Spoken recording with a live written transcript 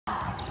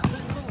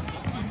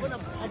I've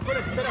got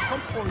a better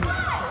comp for you.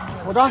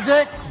 Well done,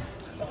 Zach.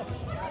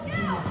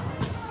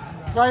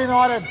 Go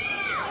United.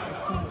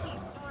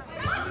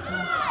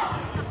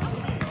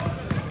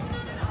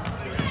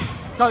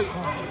 Go.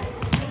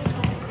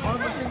 All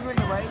the finger in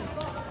the way.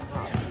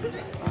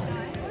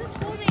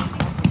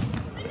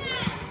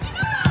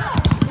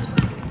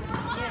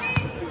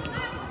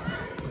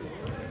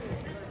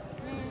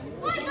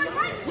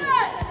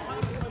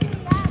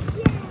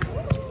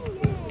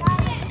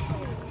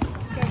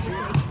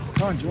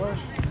 Come on,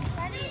 Josh.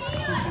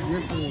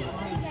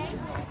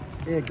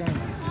 Yeah, go.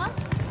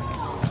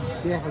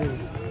 Yeah,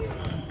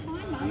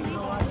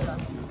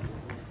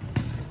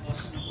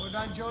 Well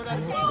done, Jordan.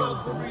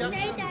 Good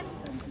reaction.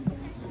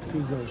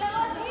 choose those.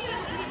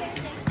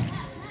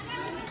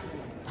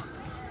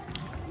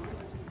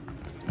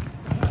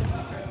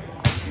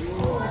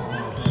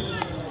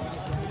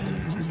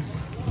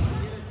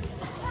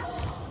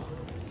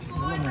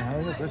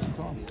 Rest of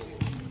time.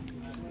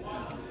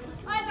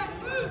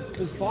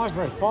 There's 5,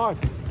 Ray,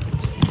 5.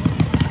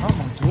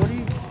 Come on,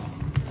 Geordie.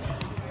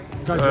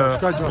 Go,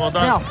 Josh, go, Josh. Well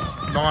done. Now.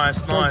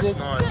 Nice, nice,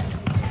 nice.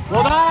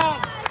 Well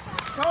done.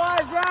 Go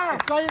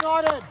Isaac. Go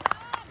United.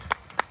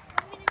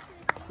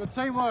 Good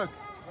teamwork.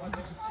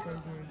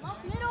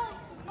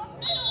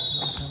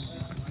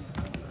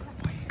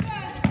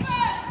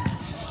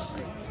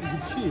 You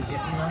can cheer, you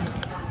know.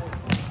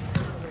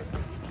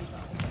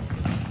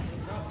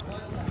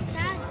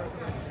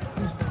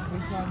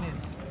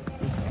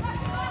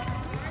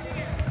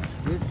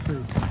 Yes,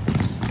 please.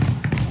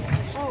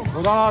 Oh.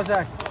 Well done,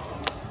 Isaac.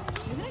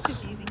 Isn't it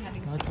confusing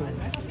having two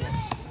Isaacs?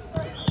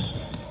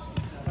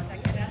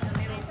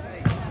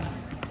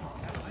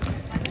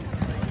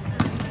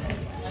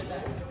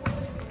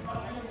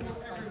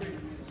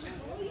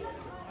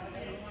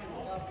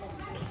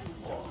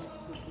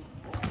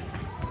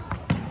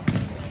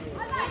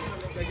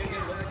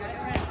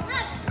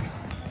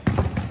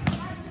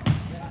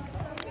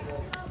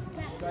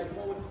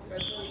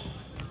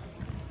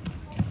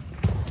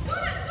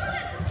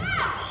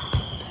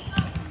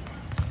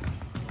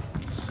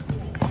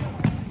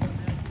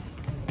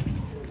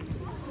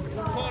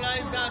 Good call,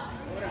 Isaac.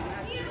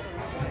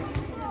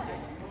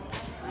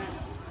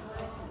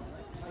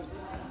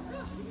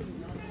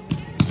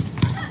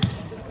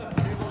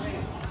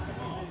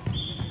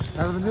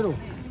 Out of the middle.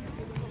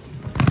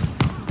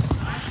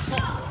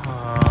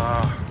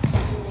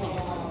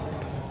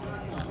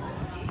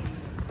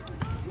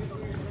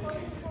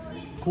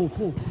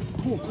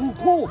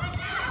 Cool.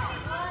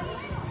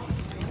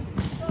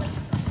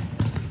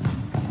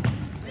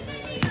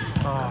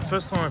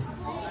 First time.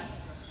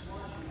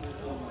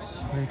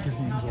 It gives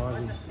me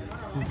anxiety.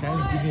 These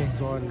games give me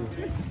anxiety.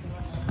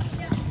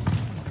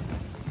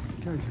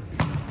 Go, Josh.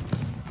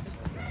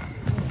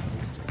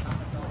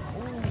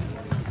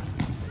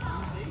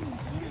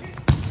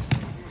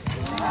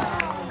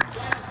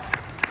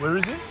 Where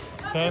is it?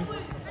 Cam?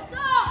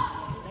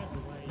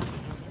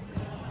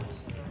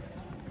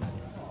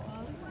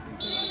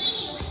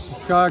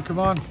 Let's go, come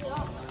on.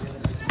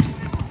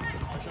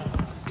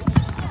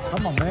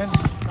 Come on, man.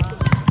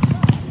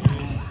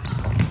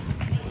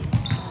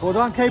 Well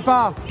done,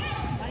 keeper.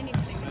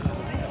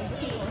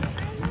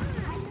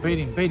 Beat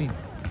him.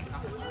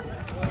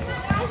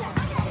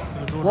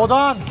 Well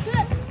done.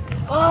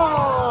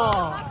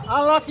 Oh,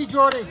 unlucky,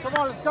 Geordie. Come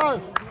on, let's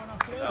go.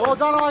 Well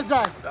done,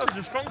 Isaac. That was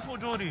a strong for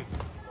Geordie.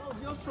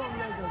 You're strong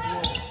leg as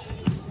well.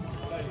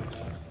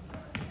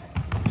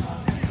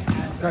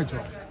 Go,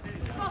 George.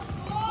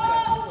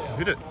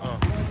 Hit it. Oh.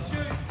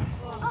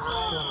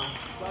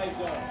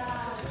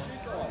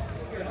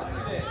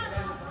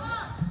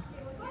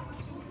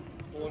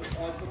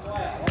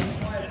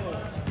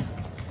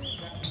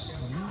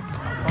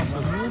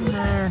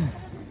 Man.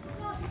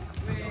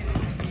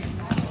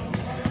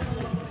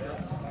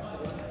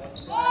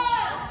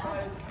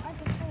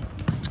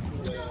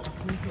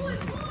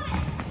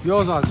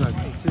 Yours, Isaac.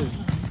 That's it.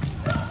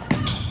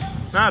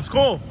 Nah, it's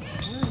cool.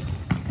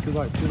 Too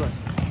late.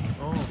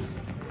 Oh.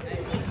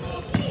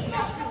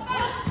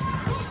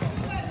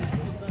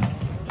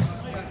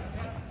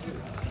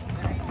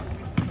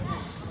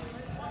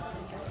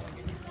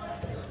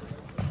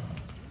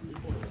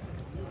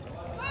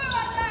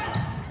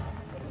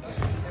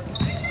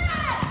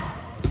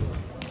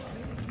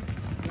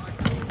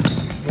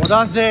 Well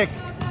done, Zach.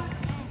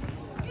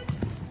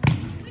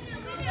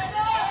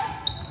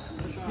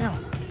 Now,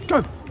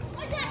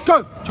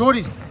 go,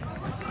 Geordie's.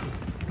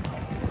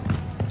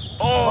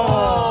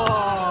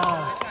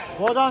 Oh.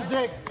 Well done,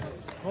 Zach.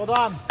 Well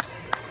done.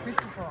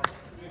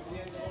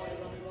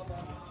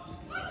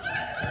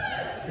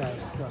 Let's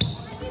go.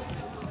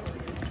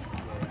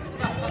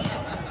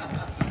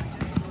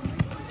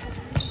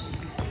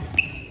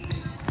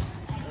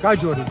 Go,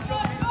 Geordie.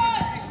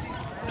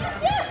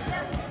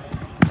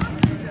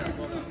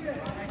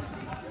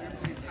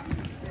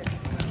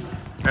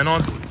 And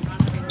on.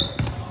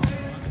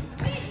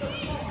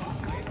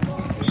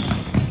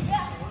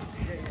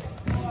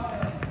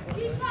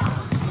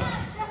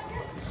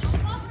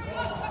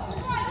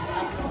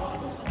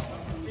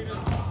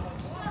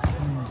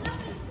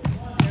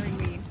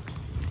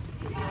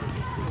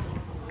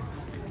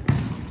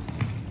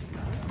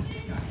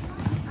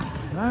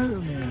 No,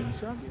 man.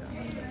 Serbia.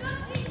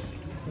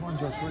 Come on,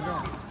 Josh, we're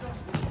going.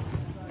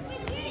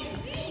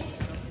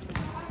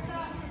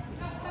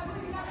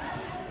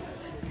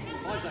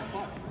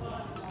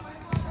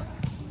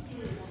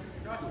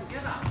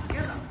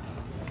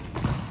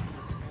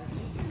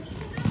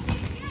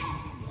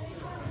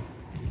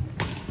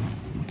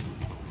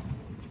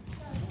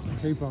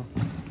 Keeper.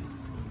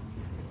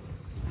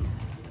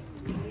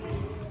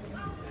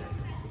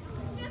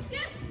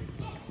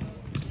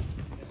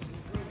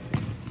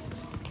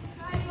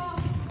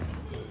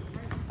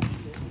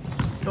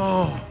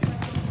 Oh,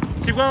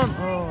 keep going.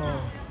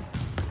 Oh.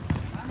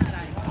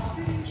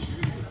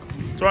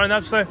 It's alright,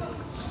 Nab, stay.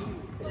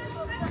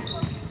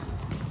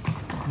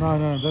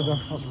 No, that's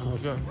close.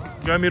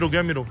 Go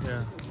middle,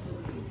 yeah.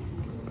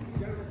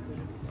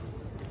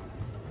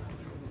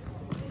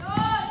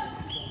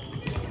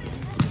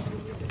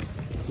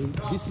 Dude,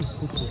 this is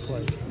football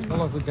play. Not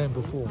like the game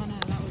before.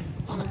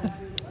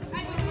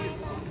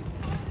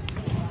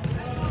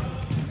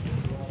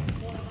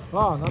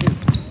 Oh no, that was.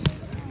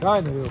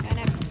 Ah, Nabil. Go, Nabil. Go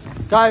next.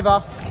 Go, Eva.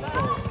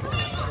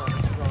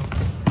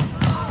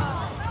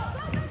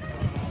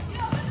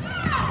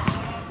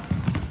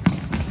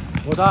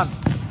 Well done.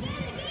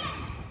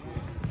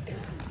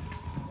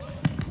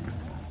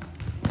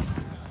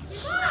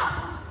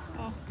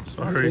 Oh,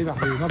 Sorry. Keeper,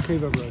 Harry, not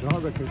keeper, bro. Don't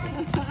worry about keeper.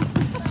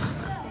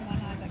 from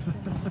one Isaac.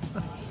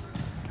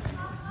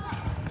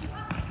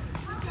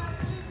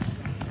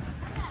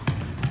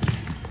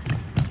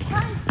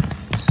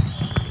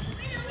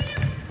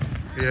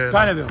 Yeah. Go,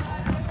 Nabil.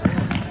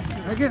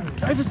 Again,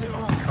 Davis.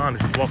 Can't,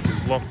 he's blocked,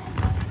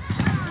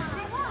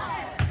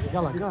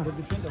 Go, go.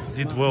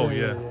 Did well,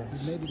 yeah.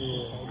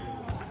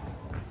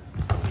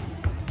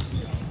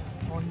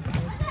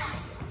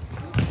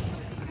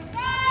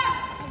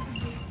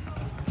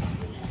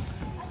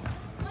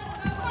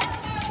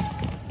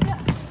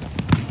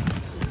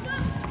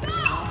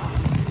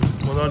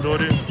 Well done,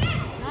 Jordy.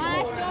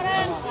 Nice,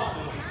 Jordan.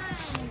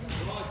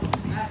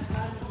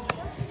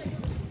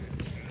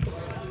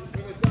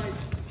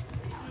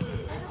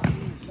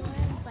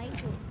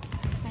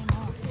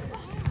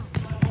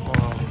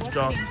 Oh,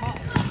 just.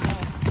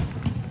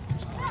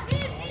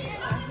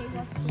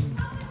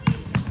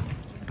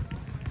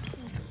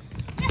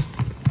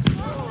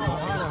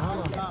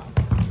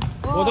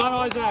 Well done,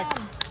 Isaac.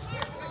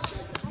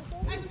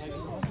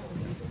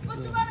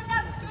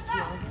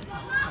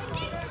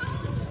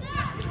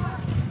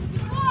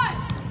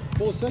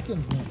 4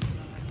 seconds, man.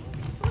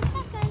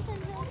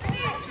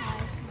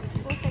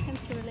 4 seconds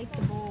to release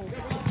the ball.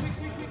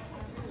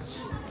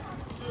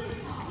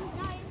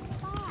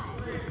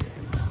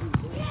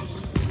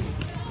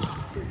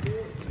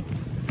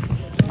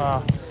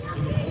 Ah.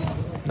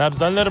 Nabs,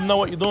 don't let him know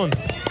what you're doing.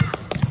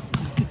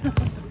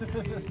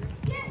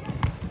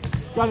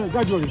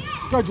 Go, Jordy.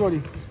 Go,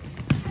 Jordy.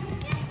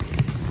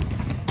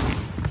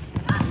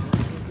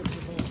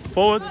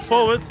 Forward,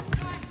 forward.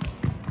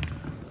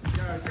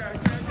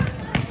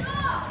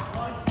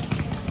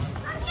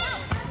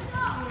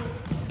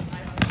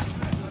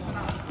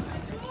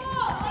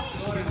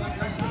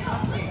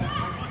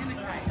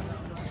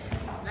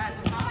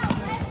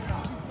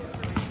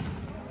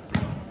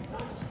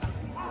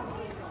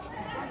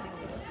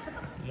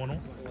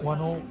 One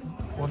all.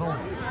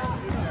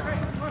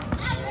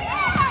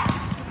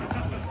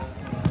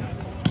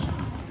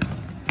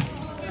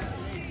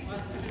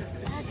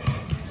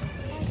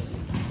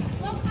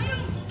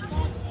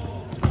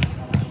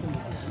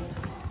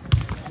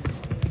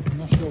 I'm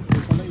not sure,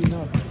 Chris. I'll let you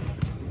know.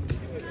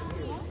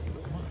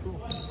 I'm not sure.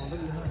 I'll let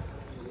you know.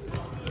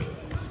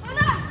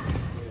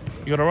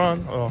 You gotta run.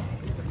 Oh.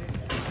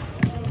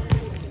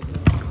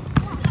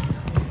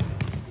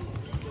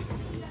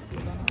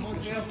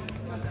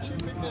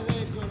 Chip in the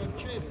leg, Jordan,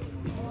 chip.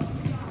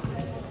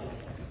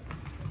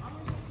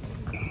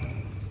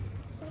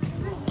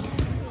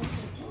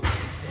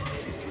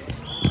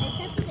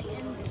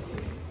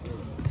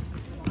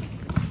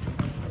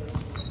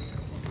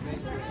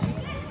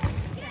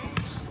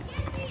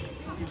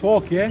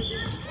 Talk, yeah?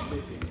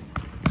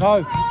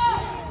 Go.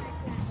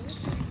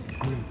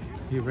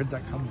 You read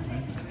that coming,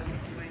 man.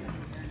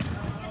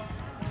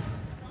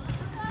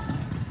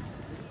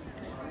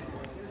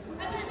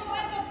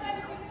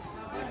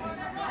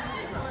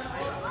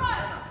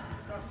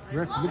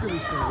 Ref, look at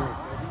this guy, ref.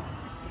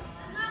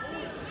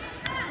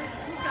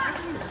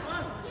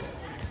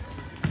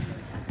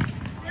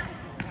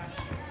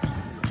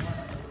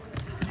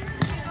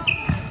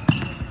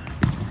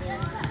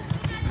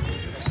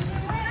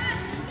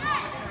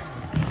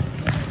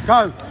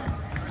 Go.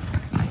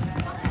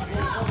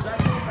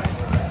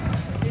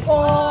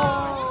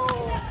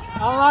 Oh!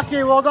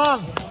 Unlucky, well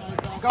done.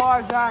 Go,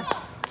 Isaac.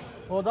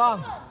 Well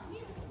done.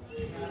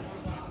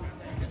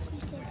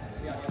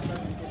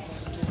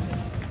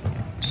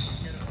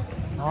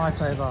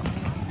 Nice, Ava.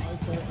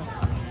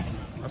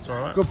 That's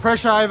alright. Good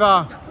pressure,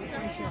 Ava.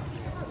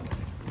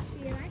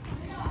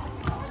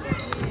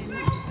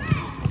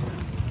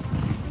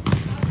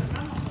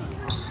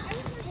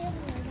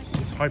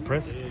 It's high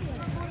press.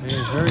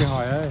 Yeah, very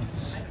high, eh?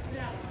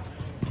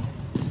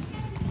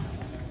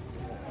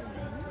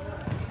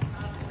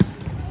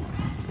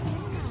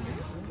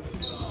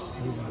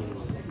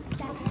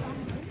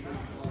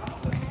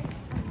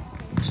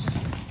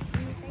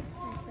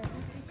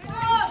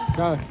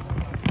 Go.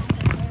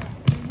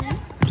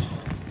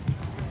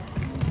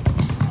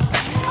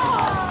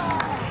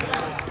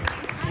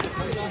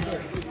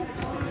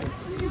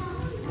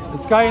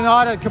 Let's go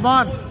United, come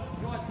on.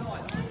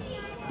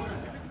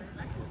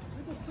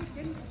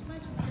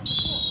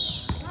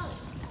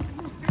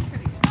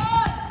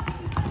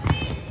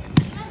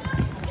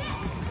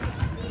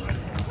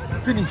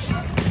 Finish.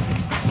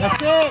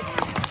 That's it.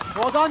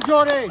 Well done,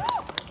 Jordy.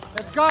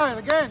 Let's go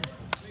again.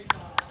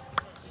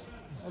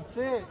 That's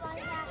it.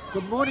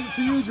 Good morning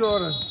to you,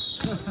 Jordan.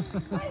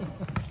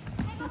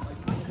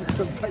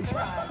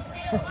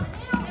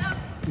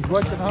 He's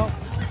working out.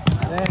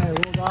 Yeah,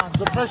 well done.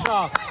 Good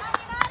pressure.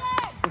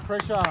 Good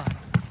pressure.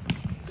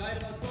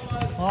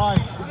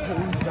 Nice.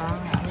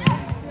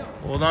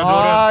 Well done,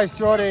 Jordan. Nice,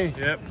 Jordy.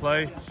 Yep,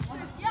 play.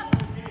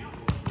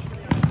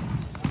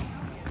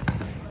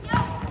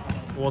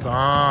 Well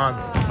done.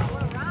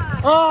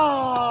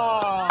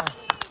 Oh!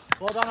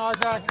 Well done,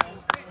 Isaac.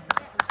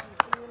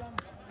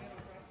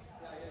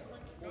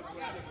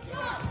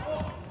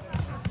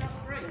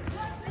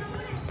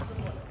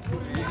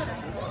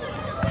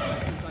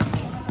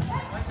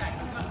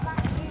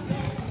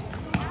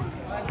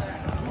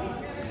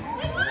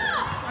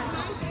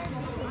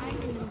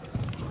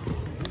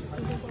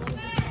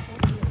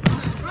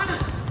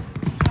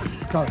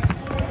 Go.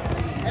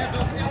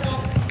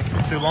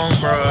 Too long,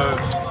 bro.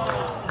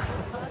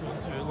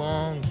 Too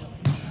long.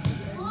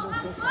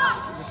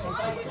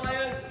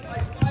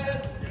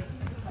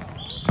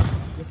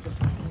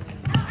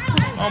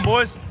 Come on,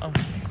 boys. Oh,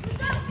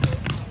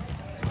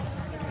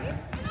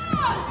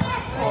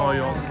 oh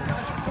yo.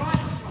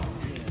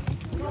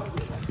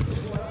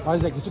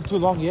 Isaac, you took too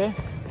long, yeah?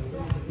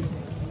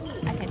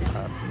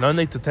 No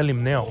need to tell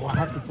him now. I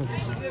have to tell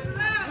him.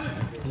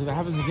 Because if it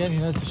happens again, he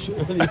knows to shoot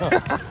earlier.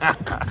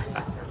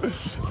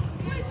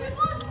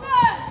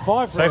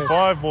 5, Say Red.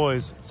 5,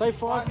 boys. Say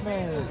 5,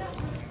 man.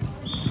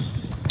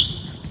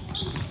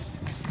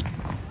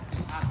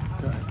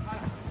 Okay.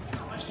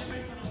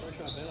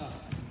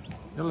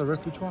 Yellow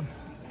ref, which one?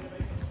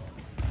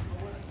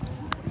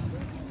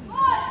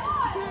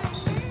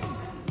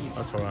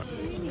 That's alright.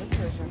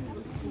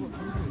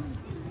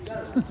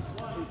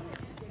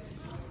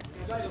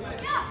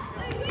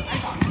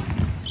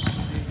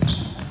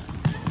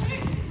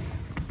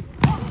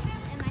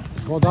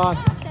 Well done.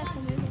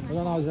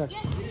 Well done, Isaac.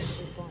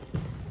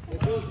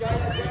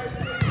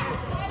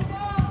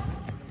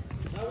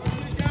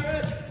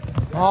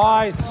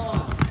 Nice.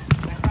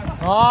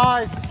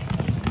 Nice.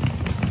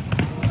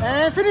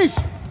 And finish.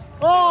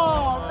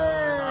 Oh,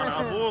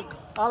 man.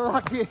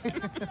 Unlucky.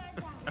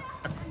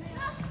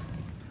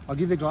 I'll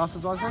give you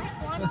glasses, Isaac.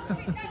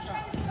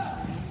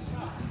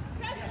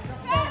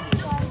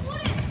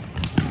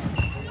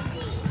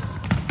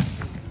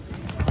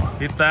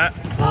 Hit that.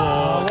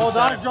 Oh, well good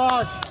done, save.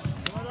 Josh.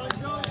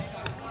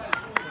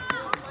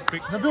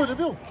 Quick.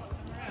 Nabil.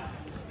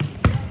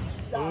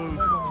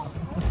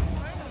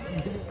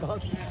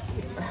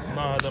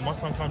 Nah, my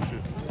son can't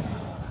shoot.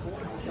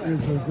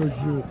 It's a good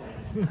shoot.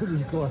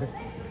 This guy.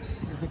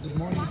 Is it good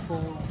morning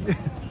for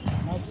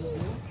Mobs as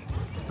well?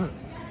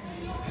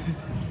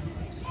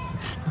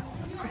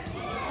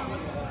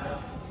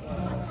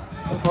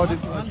 That's why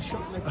One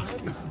shot like that,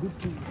 it's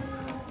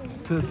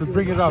good to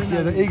bring it up.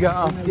 Yeah, the eager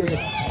up.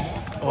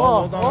 Yeah.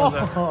 Oh, well done,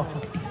 Isaac.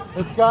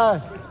 Let's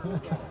go.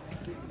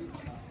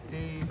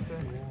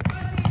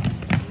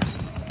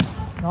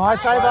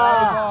 Nice,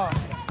 Ava.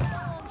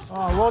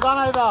 Oh, well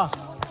done, Ava.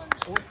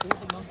 all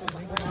the muscles the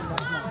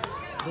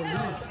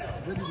leaves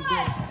ready to go.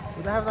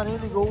 We don't have an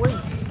illegal wing.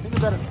 Think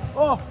about it.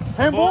 Oh,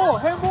 handball.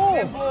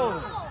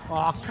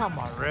 Oh, come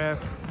on, ref.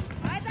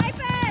 Eyes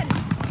open.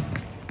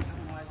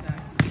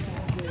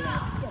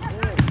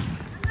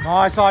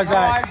 Nice,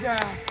 Isaac.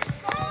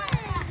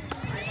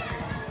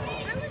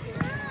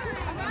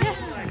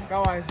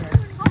 Go Isaac.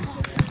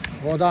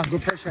 Well done.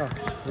 Good pressure.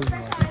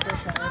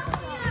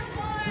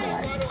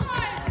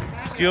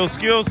 Skills.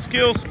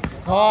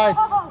 Nice.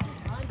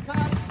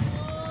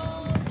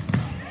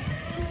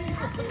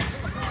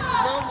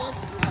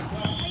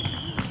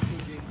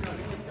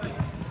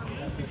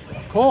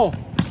 Cool.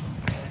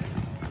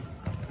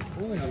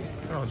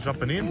 Oh,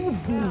 jumping in.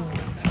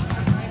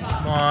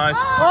 Nice.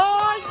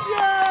 Oh,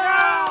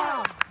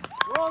 yeah!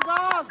 Well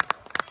done.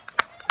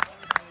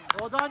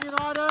 Well done,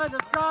 United.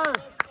 Let's go.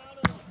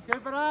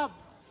 Keep it up.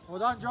 Well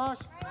done, Josh.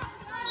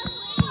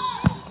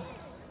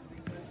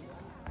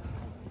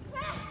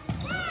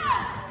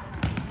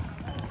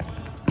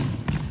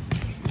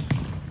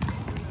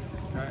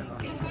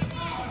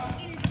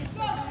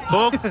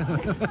 Talk.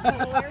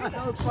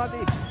 That was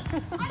funny.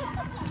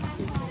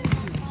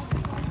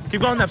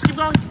 Keep going, Naps. Keep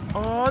going.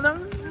 Oh, no.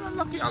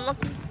 Unlucky.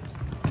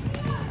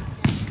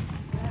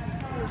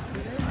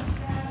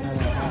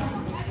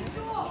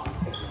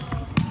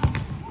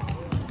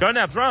 Go,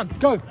 Naps. Run.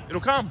 Go. It'll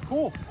come.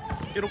 Cool.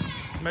 It'll...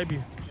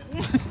 Maybe.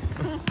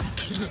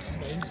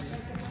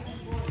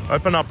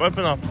 Open up. Go,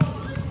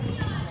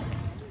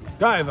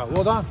 Eva.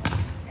 Well done.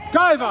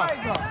 Go, Eva.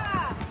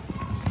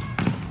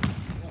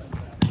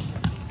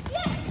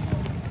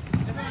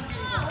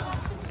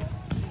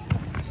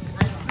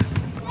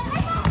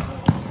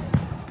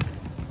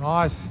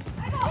 Nice.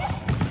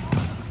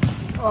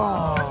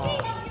 Oh.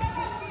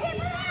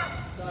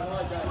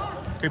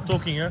 Keep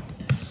talking, yeah?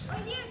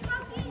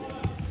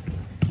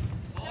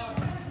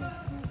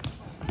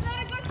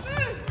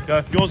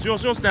 Go.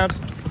 Yours,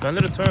 Nabs. Don't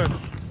let it turn.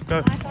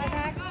 Go. Nice,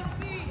 Isaac.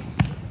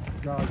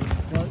 Go.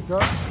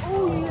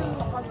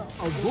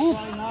 A goof.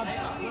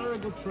 Very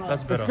good try.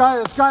 That's better.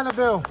 Let's go,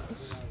 Nabil.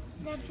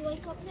 Nebs,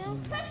 wake up now.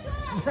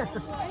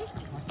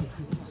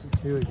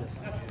 Here we go.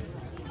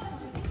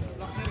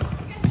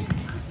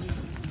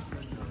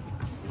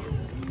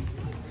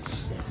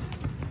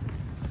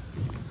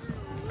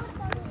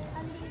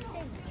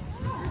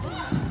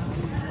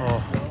 Oh.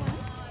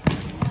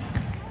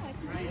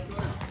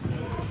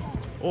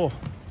 Oh.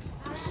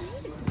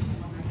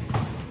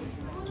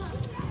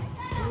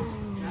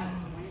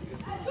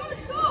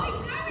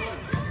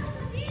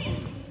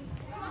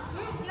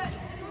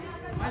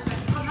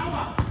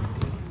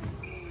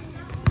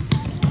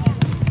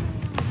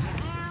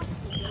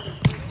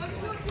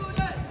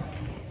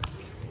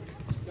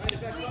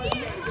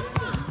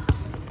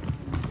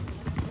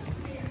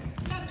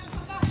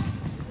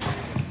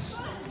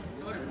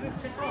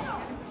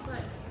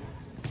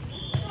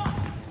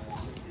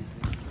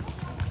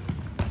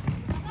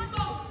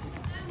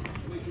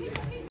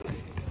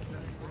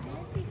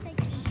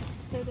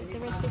 So that the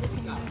rest of the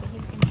team know that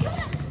he's going to get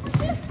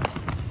it.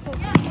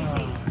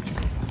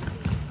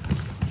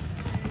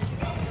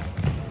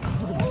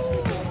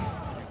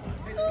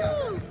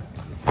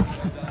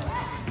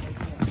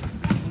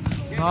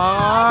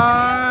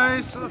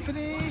 Nice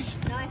finish.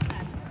 Nice,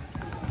 Matt.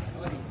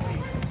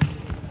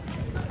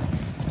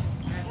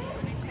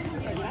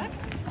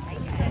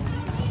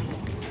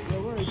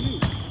 Where are you?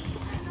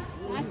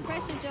 Nice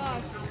pressure,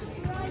 Josh.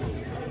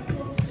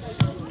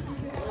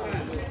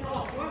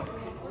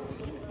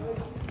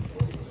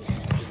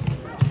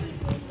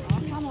 Oh,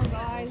 come on,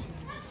 guys.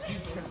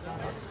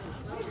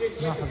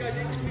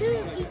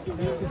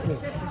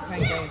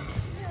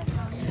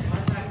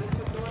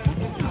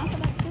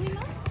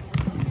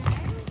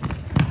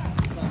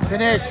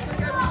 Finish.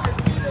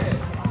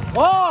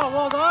 Oh,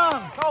 well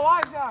done. Go,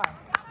 Isaac.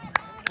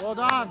 Well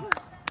done.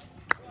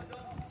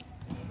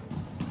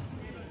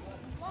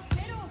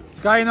 Let's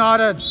go,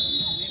 United.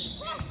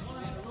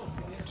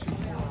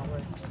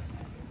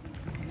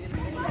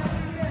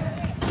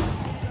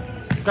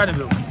 Go,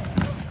 Nabil.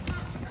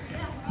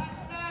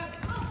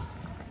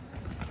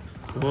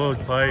 Good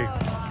play.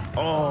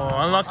 Oh,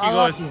 unlucky,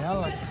 guys.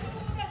 Unlucky.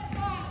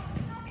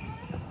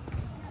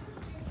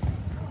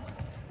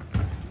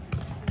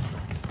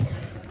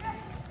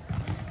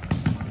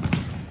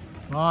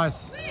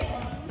 Nice.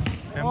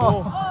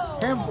 Handball.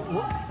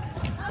 Handball.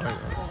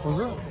 Was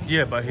it?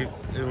 Yeah, but it's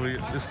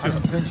too.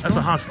 Unintentional? That's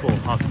a harsh ball.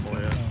 Harsh ball,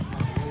 yeah.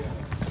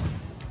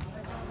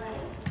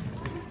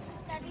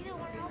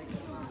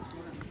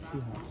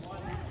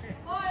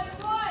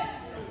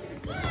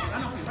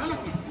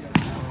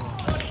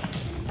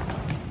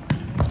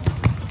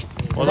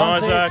 Well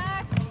done, Isaac.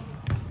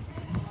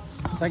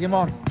 Take him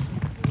on.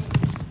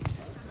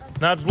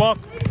 Nabs block.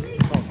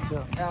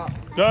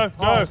 Go.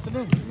 Oh, sit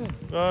in.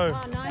 Go.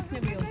 Oh, nice,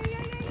 Nabil.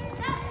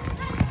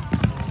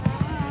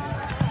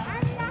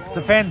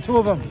 Defend, two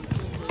of them.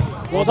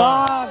 Well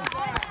done.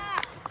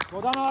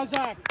 Well done,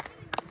 Isaac.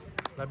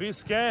 Nabil,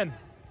 scan.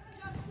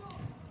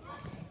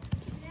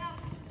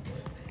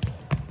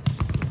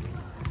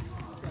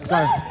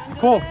 Go.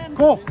 Call,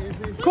 go.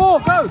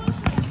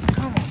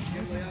 Come on,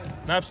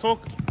 Nabs, talk.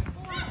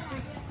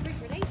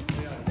 Release.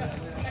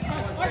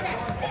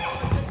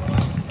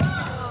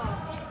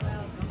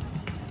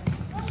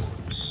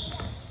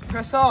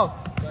 press out.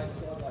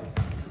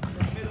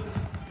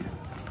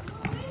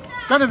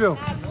 Ganneville.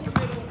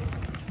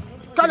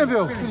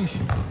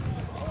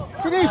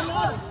 Finish.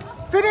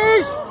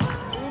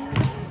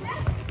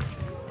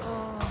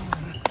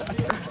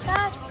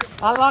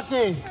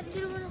 Unlucky. Dad,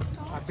 you don't want to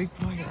stop. A big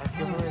point. Dad,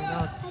 you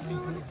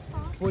don't want to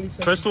stop. 40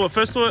 seconds.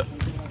 First to it.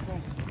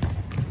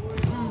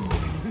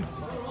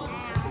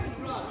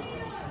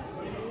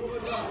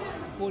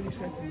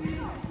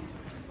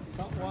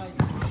 Stop wide.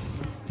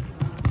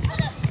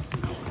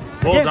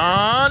 Well Again.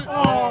 done.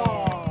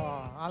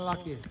 Oh,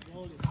 unlucky.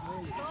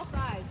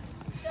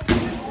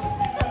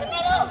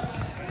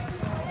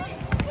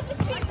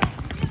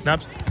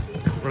 Nabs,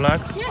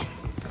 relax.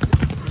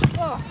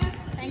 Oh,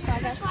 thanks,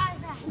 Isaac. Try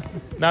that.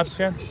 Nabs,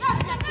 scan.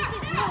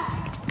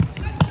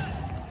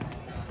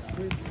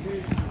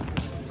 Straight.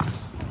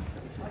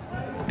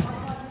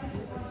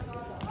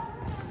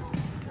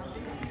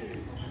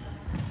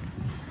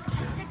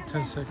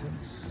 10 seconds.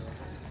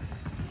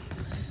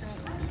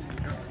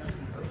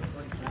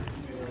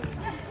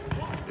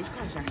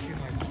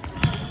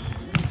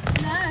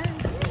 No.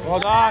 Well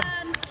done.